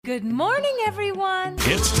Good morning, everyone.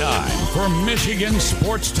 It's time for Michigan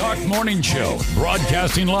Sports Talk Morning Show,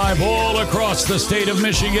 broadcasting live all across the state of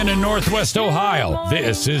Michigan and Northwest Ohio.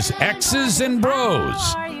 This is X's and Bros.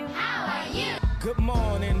 How are you? Good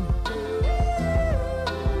morning.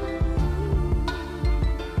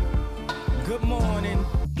 Good morning.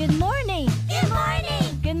 Good morning. Good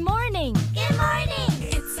morning. Good morning. Good morning.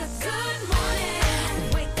 It's a good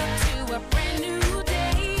morning. Wake up to a brand new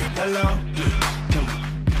day. Hello.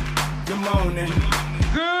 Good morning.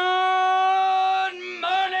 Good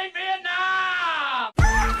morning, Vietnam!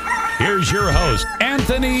 Here's your host,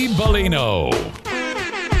 Anthony Bellino.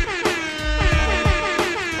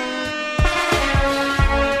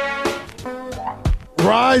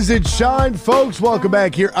 Rise and shine, folks. Welcome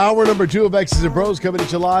back here. Hour number 2 of X's and Bros coming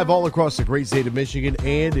at you live all across the great state of Michigan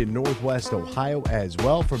and in Northwest Ohio as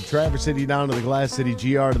well. From Traverse City down to the Glass City,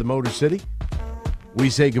 GR to the Motor City. We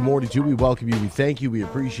say good morning to you. We welcome you. We thank you. We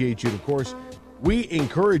appreciate you. And, of course, we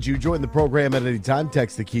encourage you. Join the program at any time.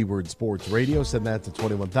 Text the keyword Sports Radio. Send that to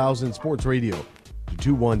 21,000. Sports Radio to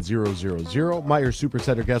 21000. Meyer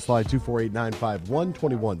Supercenter guest line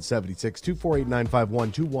 248-951-2176.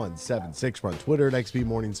 248-951-2176. We're on Twitter at XB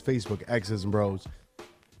Mornings, Facebook, X's and Bros.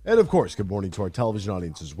 And, of course, good morning to our television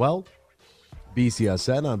audience as well.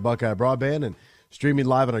 BCSN on Buckeye Broadband and streaming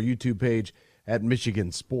live on our YouTube page at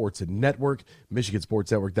Michigan Sports Network.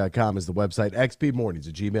 MichiganSportsNetwork.com is the website. XBMornings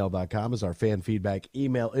at gmail.com is our fan feedback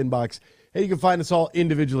email inbox. And you can find us all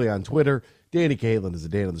individually on Twitter. Danny Caitlin is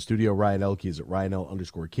at Dan in the studio. Ryan Elke is at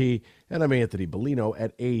RyanL_Key. And I'm Anthony Bellino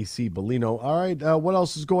at AC Bellino. All right, what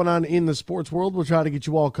else is going on in the sports world? We'll try to get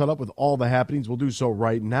you all caught up with all the happenings. We'll do so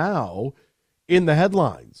right now in the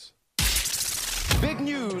headlines. Big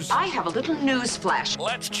news. I have a little news flash.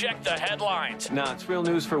 Let's check the headlines. Nah, it's real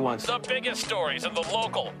news for once. The biggest stories in the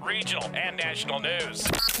local, regional, and national news.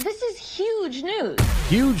 This is huge news.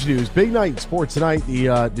 Huge news. Big night in sports tonight.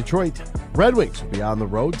 The Detroit Red Wings will be on the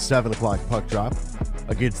road. 7 o'clock puck drop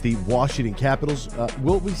against the Washington Capitals.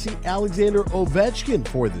 Will we see Alexander Ovechkin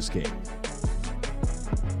for this game?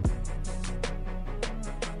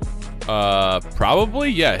 Probably,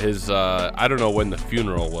 yeah. His I don't know when the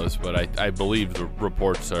funeral was, but I believe the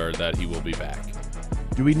reports are that he will be back.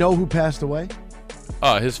 Do we know who passed away?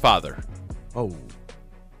 His father. Oh,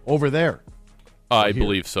 over there. I here.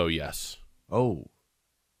 believe so, yes. Oh,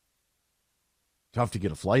 tough to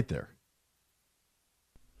get a flight there.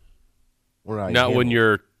 Not when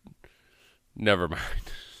you're. Never mind.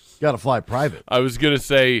 Got to fly private. I was gonna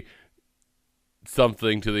say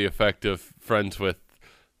something to the effect of friends with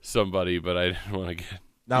somebody, but I didn't want to get.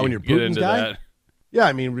 Now, when you're get Putin's into guy? that. Yeah,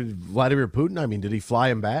 I mean, Vladimir Putin, I mean, did he fly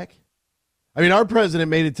him back? I mean, our president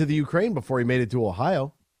made it to the Ukraine before he made it to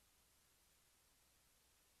Ohio.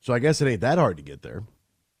 So I guess it ain't that hard to get there.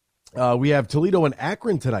 We have Toledo and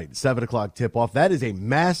Akron tonight, 7 o'clock tip-off. That is a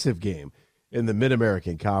massive game in the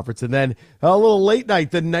Mid-American Conference. And then a little late night,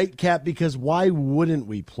 the nightcap, because why wouldn't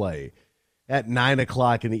we play at 9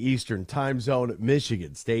 o'clock in the Eastern time zone?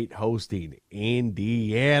 Michigan State hosting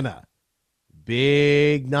Indiana.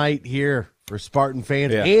 Big night here for Spartan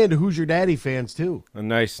fans and Hoosier Daddy fans, too. A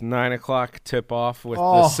nice 9 o'clock tip-off with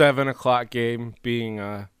the 7 o'clock game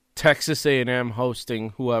being Texas A&M hosting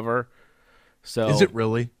whoever. So Is it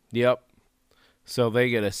really? Yep. So they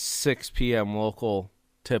get a 6 p.m. local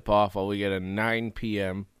tip-off while we get a 9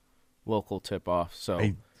 p.m. local tip-off.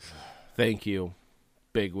 So thank you,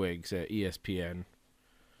 bigwigs at ESPN.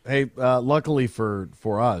 Hey, luckily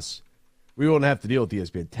for us, we won't have to deal with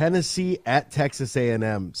ESPN. Tennessee at Texas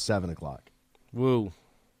A&M, 7 o'clock. Woo.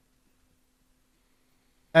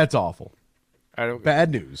 That's awful.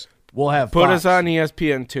 Bad news. We'll have Put Fox. us on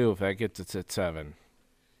ESPN 2 if that gets us at 7.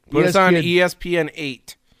 Put us on ESPN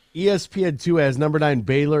 8. ESPN 2 has number 9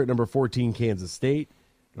 Baylor at number 14 Kansas State.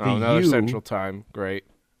 Another Central Time. Great.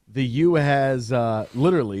 The U has,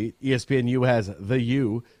 literally, ESPN U has the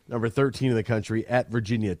U, number 13 in the country, at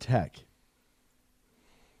Virginia Tech.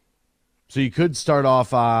 So you could start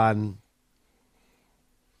off on,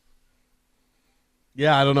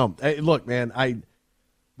 I don't know. Hey, look, man,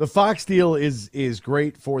 the Fox deal is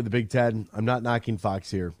great for the Big Ten. I'm not knocking Fox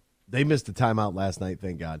here. They missed a timeout last night,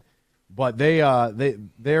 thank God. But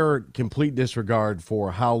their complete disregard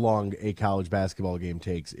for how long a college basketball game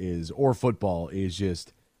takes or football is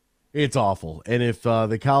just, it's awful. And if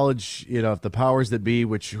the college, if the powers that be,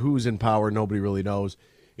 which who's in power, nobody really knows,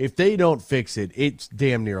 if they don't fix it, it's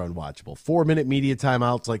damn near unwatchable. 4-minute media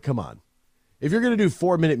timeouts, like, come on. If you're going to do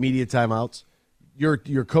 4-minute media timeouts,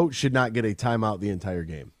 your coach should not get a timeout the entire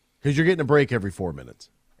game because you're getting a break every 4 minutes,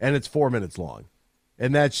 and it's 4 minutes long.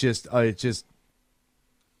 And that's just,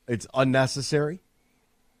 it's unnecessary.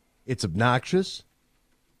 It's obnoxious.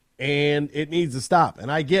 And it needs to stop.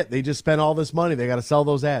 And I get they just spent all this money. They got to sell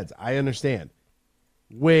those ads. I understand.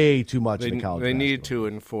 Way too much in the college They need basketball.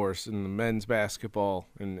 to enforce in the men's basketball,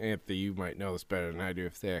 and Anthony, you might know this better than I do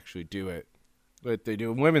if they actually do it. But they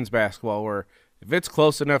do in women's basketball where if it's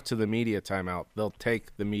close enough to the media timeout, they'll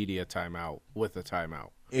take the media timeout with a timeout.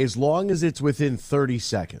 As long as it's within 30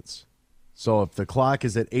 seconds. So if the clock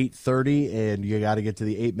is at 8:30 and you got to get to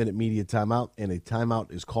the 8-minute media timeout and a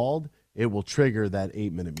timeout is called, it will trigger that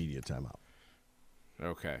 8-minute media timeout.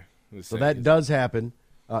 Okay. So that does happen.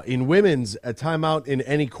 In women's, a timeout in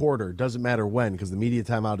any quarter, doesn't matter when, because the media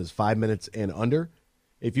timeout is 5 minutes and under.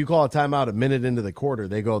 If you call a timeout a minute into the quarter,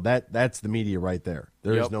 they go, that's the media right there.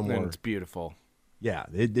 There is no more. And it's beautiful. Yeah,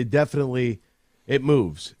 it definitely, it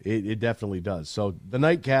moves. It definitely does. So the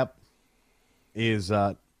nightcap is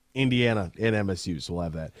Indiana and MSU, so we'll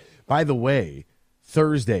have that. By the way,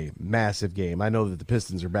 Thursday, massive game. I know that the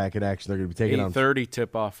Pistons are back in action. They're going to be taking on 8:30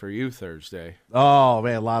 tip-off for you Thursday. Oh,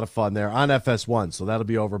 man, a lot of fun there on FS1, so that'll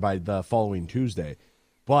be over by the following Tuesday.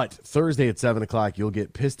 But Thursday at 7 o'clock, you'll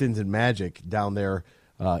get Pistons and Magic down there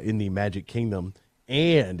in the Magic Kingdom.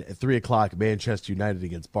 And at 3 o'clock, Manchester United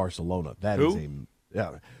against Barcelona. That is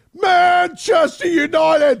Manchester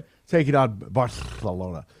United taking on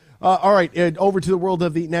Barcelona. All right, and over to the world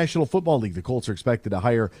of the National Football League. The Colts are expected to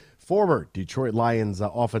hire former Detroit Lions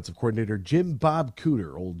offensive coordinator Jim Bob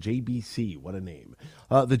Cooter, old JBC, what a name.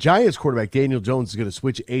 The Giants quarterback Daniel Jones is going to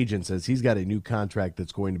switch agents as he's got a new contract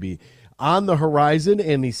that's going to be on the horizon,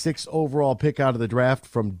 and the 6th overall pick out of the draft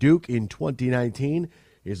from Duke in 2019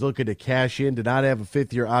 is looking to cash in, did not have a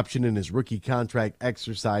 5th-year option in his rookie contract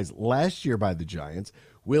exercised last year by the Giants.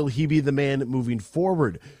 Will he be the man moving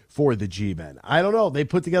forward for the G-Men? I don't know. They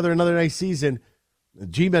put together another nice season. The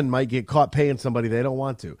G-Men might get caught paying somebody they don't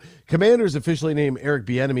want to. Commanders officially named Eric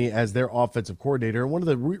Bieniemy as their offensive coordinator. And one of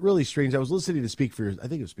the really strange, I was listening to Speak for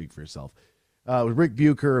Yourself, with Rick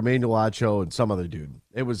Bucher, Emmanuel Acho, and some other dude.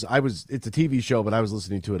 It's a TV show, but I was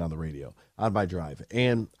listening to it on the radio on my drive.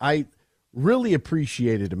 And I really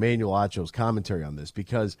appreciated Emmanuel Acho's commentary on this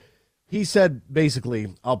because he said,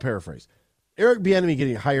 basically, I'll paraphrase, Eric Bieniemy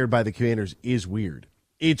getting hired by the Commanders is weird.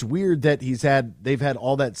 It's weird that they've had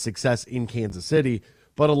all that success in Kansas City,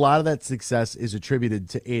 but a lot of that success is attributed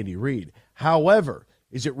to Andy Reid. However,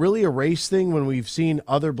 is it really a race thing when we've seen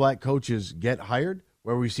other black coaches get hired,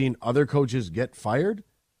 where we've seen other coaches get fired?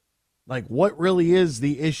 Like, what really is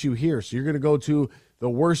the issue here? So you're going to go to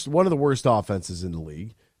one of the worst offenses in the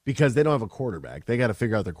league because they don't have a quarterback. They got to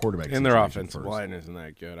figure out their quarterback. And their offensive line isn't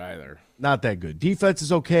that good either. Not that good. Defense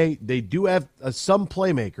is okay. They do have some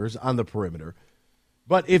playmakers on the perimeter.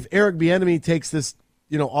 But if Eric Bieniemy takes this,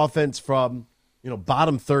 offense from,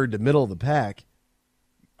 bottom third to middle of the pack,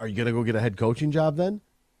 are you going to go get a head coaching job then?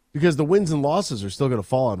 Because the wins and losses are still going to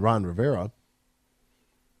fall on Ron Rivera.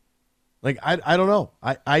 Like, I don't know.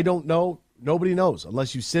 I don't know. Nobody knows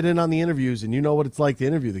unless you sit in on the interviews and you know what it's like to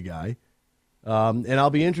interview the guy. And I'll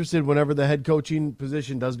be interested whenever the head coaching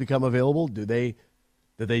position does become available. Do they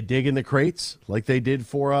dig in the crates like they did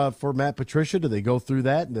for Matt Patricia? Do they go through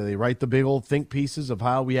that? Do they write the big old think pieces of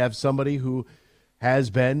how we have somebody who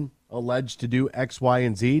has been alleged to do X, Y,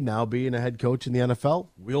 and Z now being a head coach in the NFL?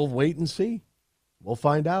 We'll wait and see. We'll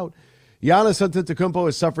find out. Giannis Antetokounmpo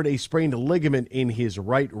has suffered a sprained ligament in his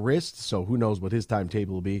right wrist, so who knows what his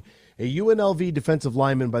timetable will be. A UNLV defensive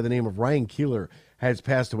lineman by the name of Ryan Keeler has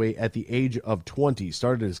passed away at the age of 20,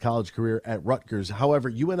 started his college career at Rutgers.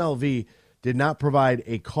 However, UNLV did not provide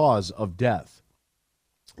a cause of death.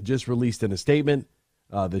 Just released in a statement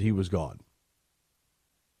that he was gone.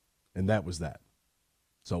 And that was that.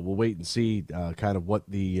 So we'll wait and see kind of what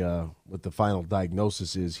the final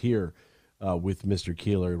diagnosis is here with Mr.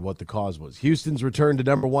 Keeler and what the cause was. Houston's returned to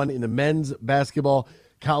number 1 in the men's basketball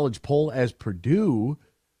college poll as Purdue.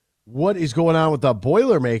 What is going on with the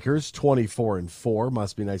Boilermakers? 24-4.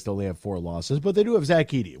 Must be nice to only have 4 losses, but they do have Zach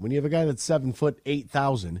Edey. When you have a guy that's 7 foot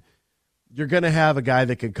 8,000, you're going to have a guy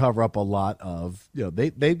that can cover up a lot of.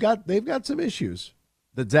 They've got some issues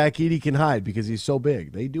that Zach Edey can hide because he's so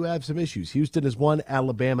big. They do have some issues. Houston is 1,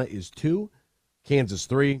 Alabama is 2, Kansas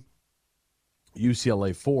 3,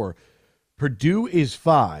 UCLA 4. Purdue is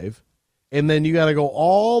 5, and then you got to go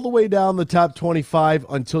all the way down the top 25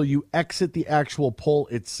 until you exit the actual poll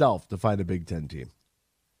itself to find a Big Ten team.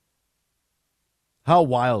 How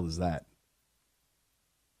wild is that?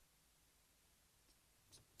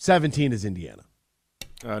 17 is Indiana.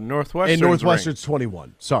 Northwestern. And Northwestern's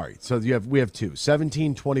 21. Sorry. So we have 2.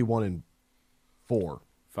 17, 21, and 4.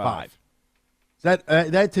 5.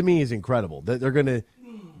 That to me is incredible. That they're going to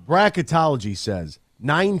bracketology says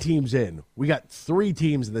 9 teams in. We got 3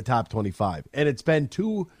 teams in the top 25, and it's been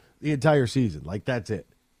 2 the entire season. Like, that's it.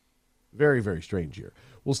 Very, very strange year.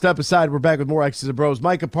 We'll step aside. We're back with more X's and Bros.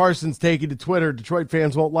 Micah Parsons taking to Twitter. Detroit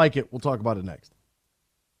fans won't like it. We'll talk about it next.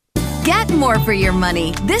 Get more for your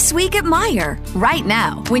money this week at Meijer. Right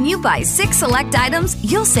now, when you buy 6 select items,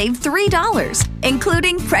 you'll save $3,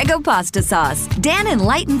 including Prego pasta sauce, Dannon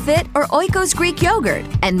Light and Fit, or Oikos Greek yogurt,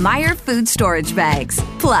 and Meijer food storage bags.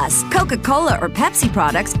 Plus, Coca-Cola or Pepsi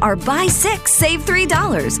products are buy 6, save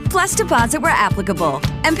 $3, plus deposit where applicable.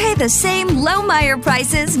 And pay the same low Meijer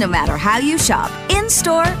prices no matter how you shop,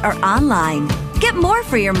 in-store or online. Get more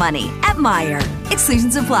for your money at Meijer.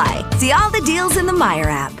 Exclusions apply. See all the deals in the Meijer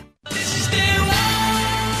app.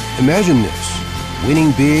 Imagine this,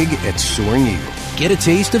 winning big at Soaring Eagle. Get a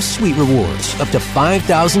taste of sweet rewards, up to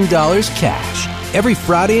 $5,000 cash. Every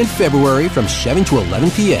Friday in February from 7 to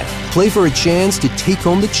 11 p.m. Play for a chance to take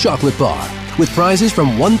home the chocolate bar with prizes from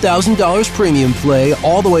 $1,000 premium play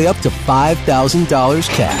all the way up to $5,000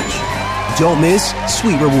 cash. Don't miss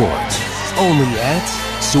sweet rewards. Only at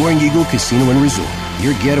Soaring Eagle Casino and Resort.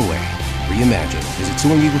 Your getaway reimagined. Visit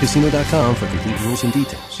SoaringEagleCasino.com for complete rules and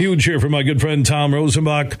details. Huge here for my good friend Tom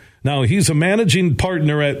Rosenbach. Now, he's a managing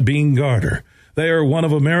partner at Bean Garter. They are one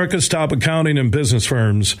of America's top accounting and business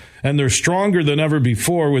firms, and they're stronger than ever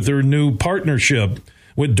before with their new partnership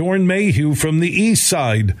with Dorn Mayhew from the east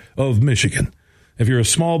side of Michigan. If you're a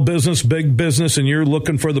small business, big business, and you're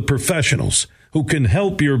looking for the professionals who can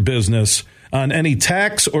help your business on any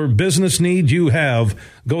tax or business need you have,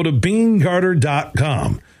 go to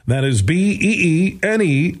BeanGarter.com. That is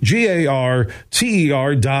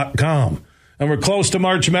BeanGarter.com. And we're close to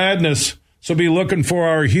March Madness, so be looking for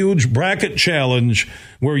our huge bracket challenge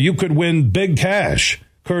where you could win big cash,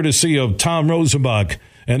 courtesy of Tom Rosenbach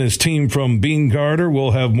and his team from Bean Garter.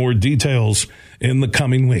 We'll have more details in the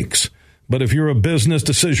coming weeks. But if you're a business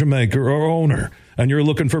decision maker or owner and you're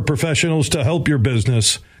looking for professionals to help your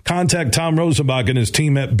business, contact Tom Rosenbach and his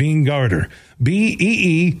team at Bean Garter.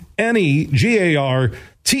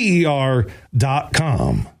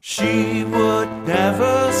 BeanGarter.com. She would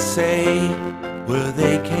never say where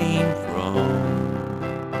they came from.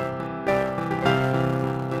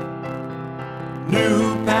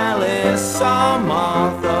 New Palace on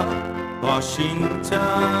Martha,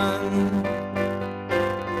 Washington.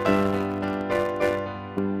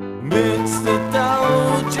 Mix the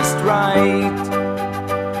dough just right,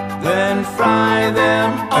 then fry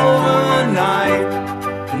them overnight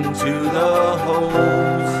into the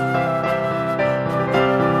holes.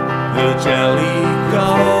 The jelly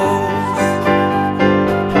goes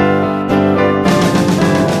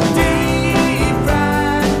deep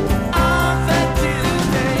fried on that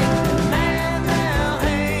Tuesday, and they'll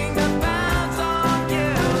hang the bounds on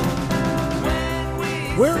you.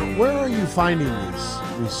 Where are you finding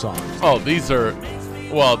these songs? Oh, these are,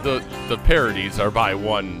 well, the parodies are by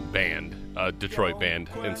one band, a Detroit band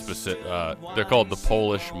in specific. They're called the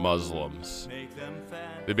Polish Muslims.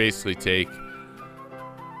 They basically take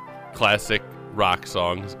classic rock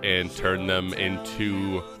songs and turn them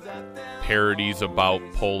into parodies about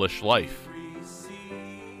Polish life.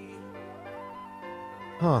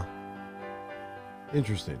 Huh.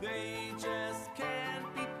 Interesting.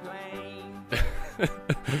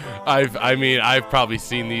 I've probably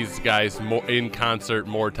seen these guys in concert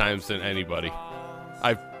more times than anybody.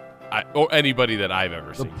 Or anybody that I've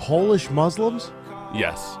ever seen. The Polish Muslims?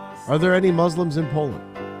 Yes. Are there any Muslims in Poland?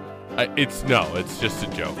 It's just a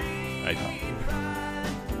joke.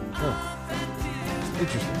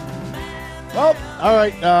 Interesting. Oh, all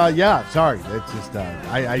right. Yeah, sorry. It's just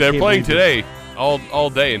they're playing today all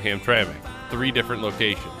day in Hamtramck. 3 different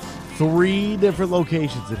locations. 3 different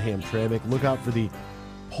locations at Hamtramck. Look out for the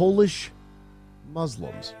Polish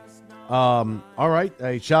Muslims. All right.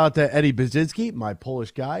 A shout out to Eddie Bazinski, my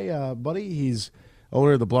Polish guy, buddy. He's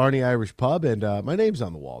owner of the Blarney Irish Pub, and my name's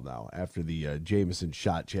on the wall now after the Jameson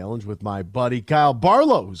Shot Challenge with my buddy Kyle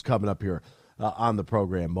Barlow, who's coming up here on the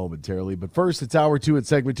program momentarily. But first, it's hour 2 at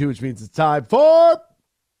segment 2, which means it's time for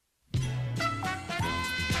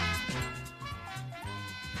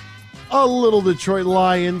a little Detroit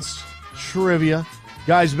Lions trivia.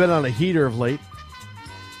 Guys, been on a heater of late.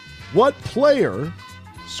 What player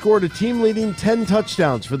scored a team-leading 10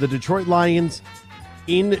 touchdowns for the Detroit Lions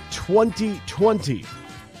in 2020?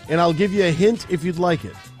 And I'll give you a hint if you'd like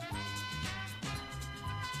it.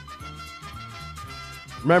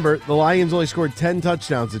 Remember, the Lions only scored 10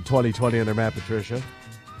 touchdowns in 2020 under Matt Patricia.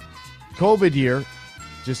 COVID year,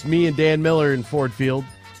 just me and Dan Miller in Ford Field.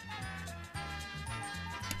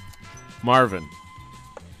 Marvin.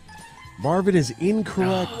 Marvin is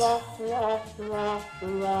incorrect.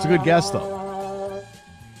 It's a good guess, though.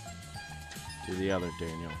 To the other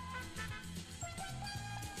Daniel.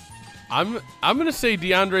 I'm gonna say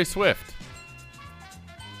DeAndre Swift.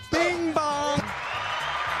 Bing bong.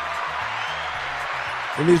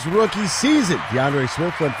 In his rookie season, DeAndre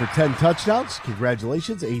Swift went for 10 touchdowns.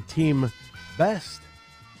 Congratulations, a team best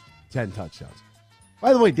 10 touchdowns.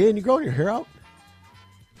 By the way, Dan, you growing your hair out?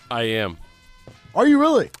 I am. Are you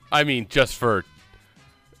really? I mean,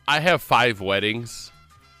 I have 5 weddings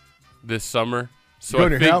this summer. So You're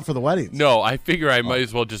growing your hair out for the weddings? No, I figure I might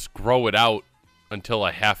as well just grow it out until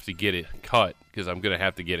I have to get it cut, because I'm going to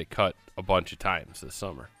have to get it cut a bunch of times this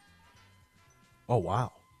summer. Oh,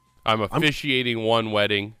 wow. I'm officiating one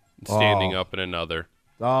wedding and standing up in another.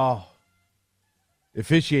 Oh,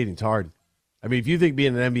 officiating's hard. I mean, if you think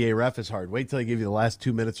being an NBA ref is hard, wait till I give you the last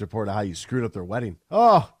 2 minutes report of how you screwed up their wedding.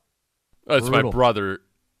 Oh, it's my brutal. brother.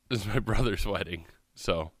 This is my brother's wedding,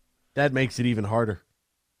 so that makes it even harder.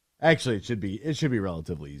 Actually, it should be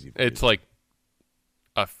relatively easy. It's like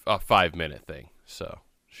a 5-minute thing, so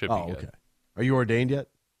should be good. Okay. Are you ordained yet?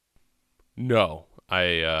 No,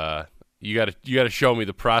 you got to show me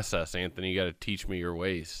the process, Anthony. You got to teach me your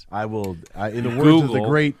ways. I will. In the words of the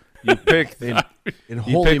great, you pick in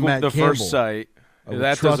holy Matt the Campbell, first site. I If will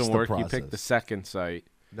that trust doesn't the work, you process. pick the second site.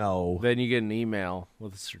 No. Then you get an email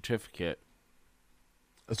with a certificate.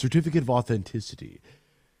 A certificate of authenticity.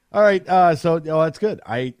 All right, so that's good.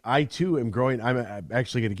 I too am growing. I'm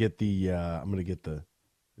actually going to get the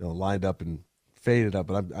lined up and faded up,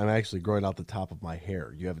 but I'm actually growing out the top of my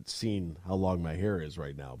hair. You haven't seen how long my hair is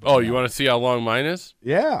right now. But you want to see how long mine is?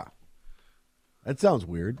 Yeah. That sounds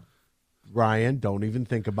weird. Ryan, don't even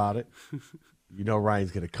think about it. You know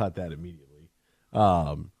Ryan's going to cut that immediately.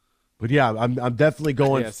 But yeah, I'm definitely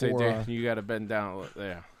going for. Dan, you got to bend down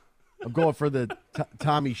there. I'm going for the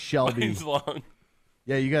Tommy Shelby. Mine's long.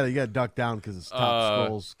 Yeah, you got to duck down because his top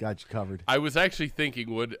scrolls got you covered. I was actually thinking,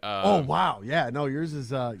 oh wow, yeah, no, yours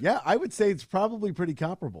is. Yeah, I would say it's probably pretty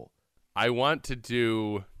comparable. I want to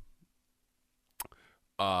do,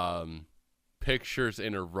 pictures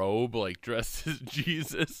in a robe, like dressed as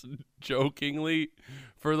Jesus, jokingly,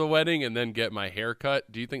 for the wedding, and then get my hair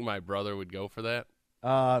cut. Do you think my brother would go for that?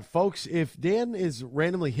 Folks, if Dan is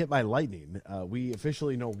randomly hit by lightning, we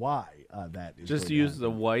officially know why that is. Just use the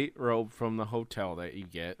white robe from the hotel that you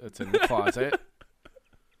get. It's in the closet.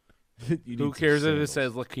 Who cares if it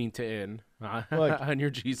says La Quinta Inn on your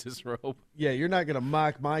Jesus robe? Yeah, you're not going to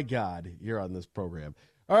mock my God here on this program.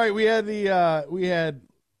 All right, we had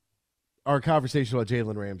our conversation about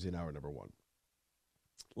Jalen Ramsey in hour number 1.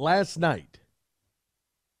 Last night.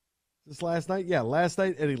 Is this last night? Yeah, last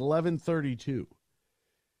night at 11:32.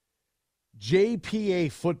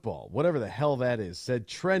 JPA Football, whatever the hell that is, said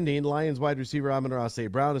trending Lions wide receiver Amon-Ra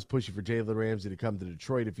St. Brown is pushing for Jalen Ramsey to come to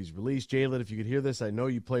Detroit if he's released. Jalen, if you could hear this, I know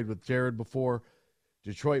you played with Jared before.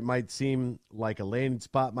 Detroit might seem like a landing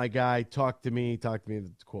spot, my guy. Talk to me. That's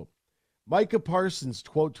a quote. Micah Parsons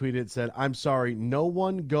quote tweeted, said, I'm sorry, no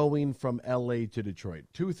one going from L.A. to Detroit.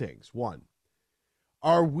 2 things. 1,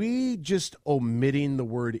 are we just omitting the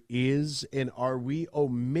word is, and are we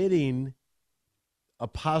omitting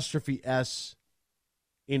apostrophe S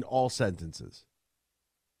in all sentences?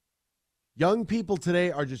 Young people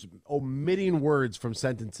today are just omitting words from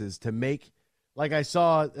sentences to make, like I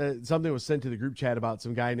saw something was sent to the group chat about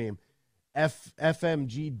some guy named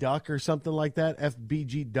FMG Duck or something like that,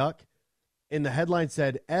 FBG Duck. And the headline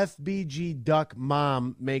said, FBG Duck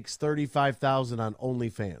mom makes $35,000 on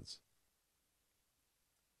OnlyFans.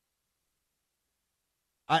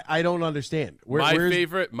 I don't understand. My where's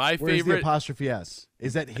favorite. the apostrophe S?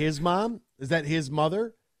 Is that his mom? Is that his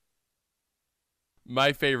mother?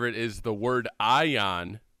 My favorite is the word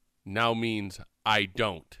ion now means I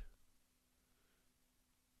don't.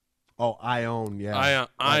 Oh, ion, yeah.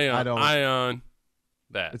 Ion.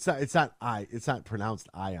 That. It's not pronounced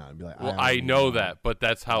ion. Be like, well, ion, I know ion. that, but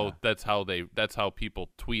that's how people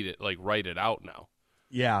tweet it, like write it out now.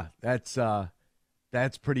 Yeah, that's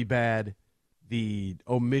pretty bad. The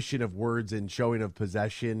omission of words and showing of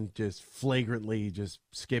possession, just flagrantly just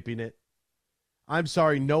skipping it. I'm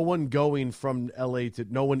sorry, no one is going from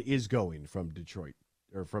Detroit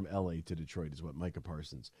or from LA to Detroit is what Micah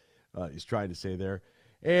Parsons is trying to say there.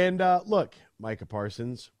 And look, Micah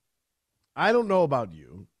Parsons, I don't know about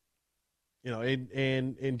you. You know,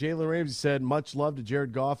 and Jalen Ramsey said, much love to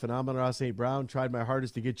Jared Goff and Amon-Ra St. Brown. Tried my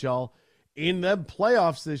hardest to get y'all in the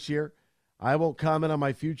playoffs this year. I won't comment on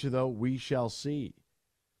my future, though. We shall see.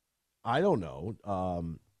 I don't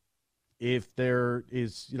know if there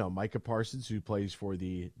is, Micah Parsons, who plays for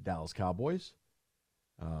the Dallas Cowboys.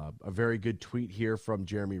 A very good tweet here from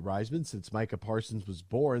Jeremy Reisman. Since Micah Parsons was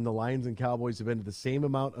born, the Lions and Cowboys have been to the same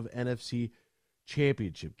amount of NFC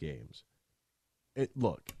championship games.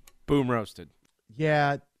 Look. Boom roasted.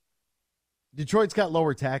 Yeah. Detroit's got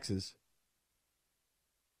lower taxes,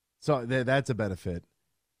 so that's a benefit.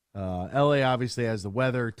 LA obviously has the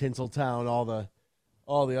weather, Tinseltown,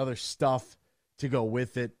 all the other stuff to go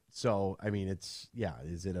with it. So I mean, is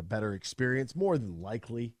it a better experience? More than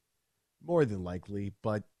likely. But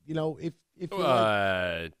if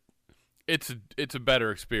it's a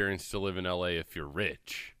better experience to live in LA if you're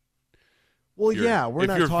rich. Well, yeah, we're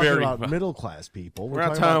not talking about middle class people. We're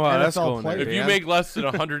not talking about us NFL going there. players. If you make less than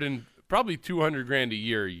probably $200,000 a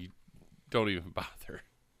year, you don't even bother.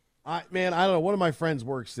 I don't know. One of my friends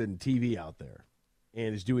works in TV out there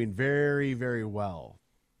and is doing very, very well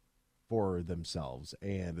for themselves.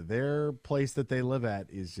 And their place that they live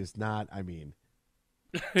at is just not,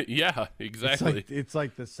 Yeah, exactly. It's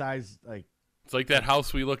like the size, it's like that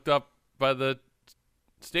house we looked up by the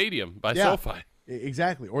stadium, by SoFi.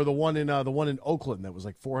 Exactly. Or the one in Oakland that was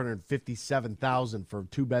like $457,000 for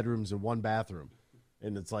 2 bedrooms and 1 bathroom.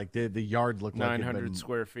 And it's like the yard looked like 900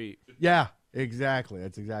 square feet. Yeah, exactly.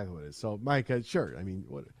 That's exactly what it is. So, Micah, sure.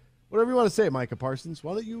 Whatever you want to say, Micah Parsons.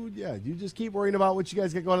 Why don't you just keep worrying about what you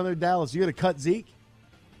guys got going on there in Dallas. You going to cut Zeke?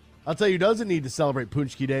 I'll tell you who doesn't need to celebrate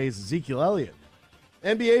Punchki Day is Ezekiel Elliott.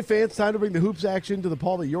 NBA fans, time to bring the hoops action to the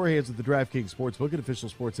palm of your hands with the DraftKings Sportsbook, an official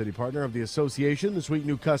sports betting partner of the association. This week,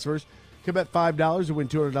 new customers can bet $5 and win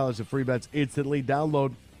 $200 in free bets instantly.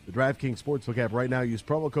 Download the DraftKings Sportsbook app right now. Use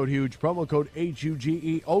promo code HUGE, promo code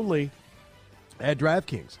HUGE only at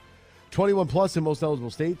DraftKings. 21 plus in most eligible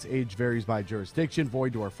states. Age varies by jurisdiction.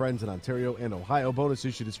 Void to our friends in Ontario and Ohio. Bonus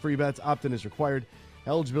issued as free bets. Opt-in is required.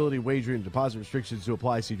 Eligibility, wagering, and deposit restrictions to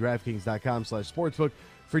apply. See DraftKings.com/sportsbook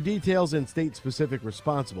for details and state-specific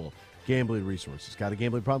responsible gambling resources. Got a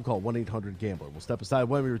gambling problem? Call 1-800-GAMBLER. We'll step aside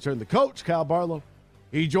when we return. The coach, Kyle Barlow.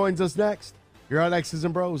 He joins us next. Here on X's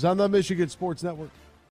and Bros on the Michigan Sports Network.